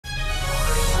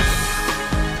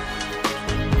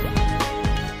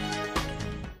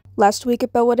Last week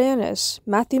at Bellwood,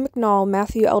 Matthew McNall,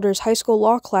 Matthew Elder's high school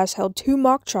law class held 2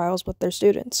 mock trials with their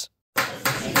students.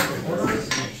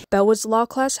 Bellwood's law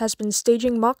class has been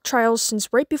staging mock trials since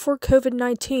right before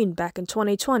COVID-19 back in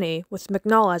 2020, with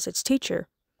McNall as its teacher.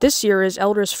 This year is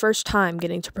Elder's first time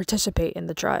getting to participate in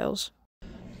the trials.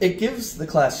 It gives the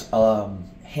class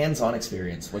hands-on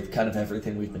experience with kind of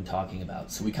everything we've been talking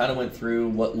about. So we kind of went through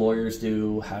what lawyers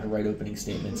do, how to write opening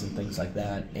statements and things like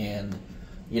that, and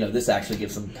this actually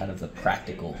gives them kind of the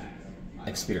practical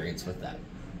experience with that.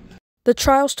 The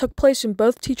trials took place in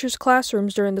both teachers'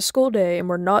 classrooms during the school day and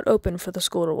were not open for the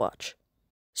school to watch.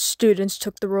 Students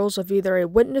took the roles of either a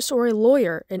witness or a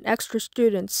lawyer, and extra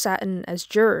students sat in as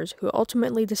jurors who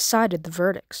ultimately decided the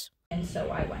verdicts. And so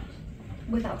I went,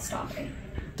 without stopping.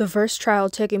 The first trial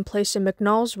taking place in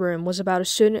McNall's room was about a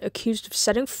student accused of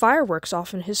setting fireworks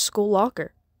off in his school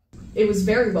locker. It was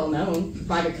very well known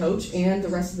by the coach and the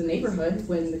rest of the neighborhood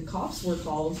when the cops were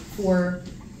called for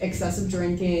excessive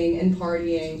drinking and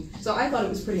partying, so I thought it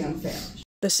was pretty unfair.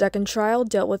 The second trial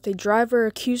dealt with a driver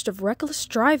accused of reckless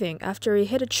driving after he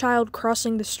hit a child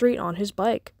crossing the street on his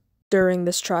bike. During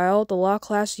this trial, the law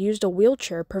class used a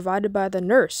wheelchair provided by the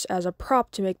nurse as a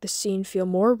prop to make the scene feel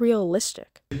more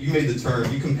realistic. You made the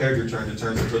turn, you compared your turn to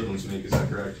turns that hoodlums make, is that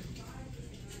correct?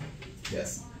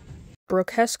 Yes.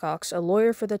 Brooke Hescox, a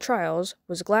lawyer for the trials,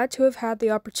 was glad to have had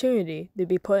the opportunity to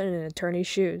be put in an attorney's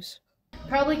shoes.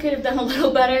 Probably could have done a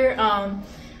little better.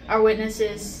 Our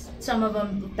witnesses, some of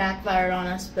them backfired on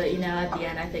us, but at the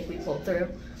end I think we pulled through.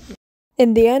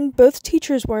 In the end, both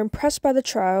teachers were impressed by the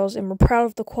trials and were proud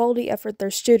of the quality effort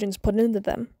their students put into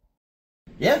them.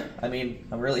 Yeah,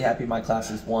 I'm really happy my class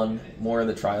has won more of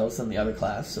the trials than the other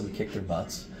class, so we kicked their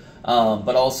butts.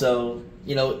 But also,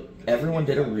 everyone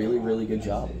did a really, really good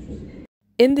job.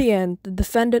 In the end, the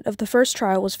defendant of the first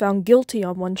trial was found guilty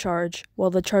on one charge,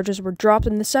 while the charges were dropped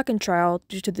in the second trial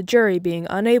due to the jury being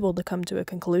unable to come to a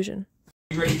conclusion.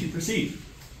 Are you ready to proceed?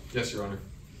 Yes, Your Honor.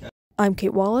 I'm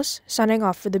Kate Wallace, signing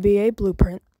off for the BA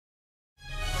Blueprint.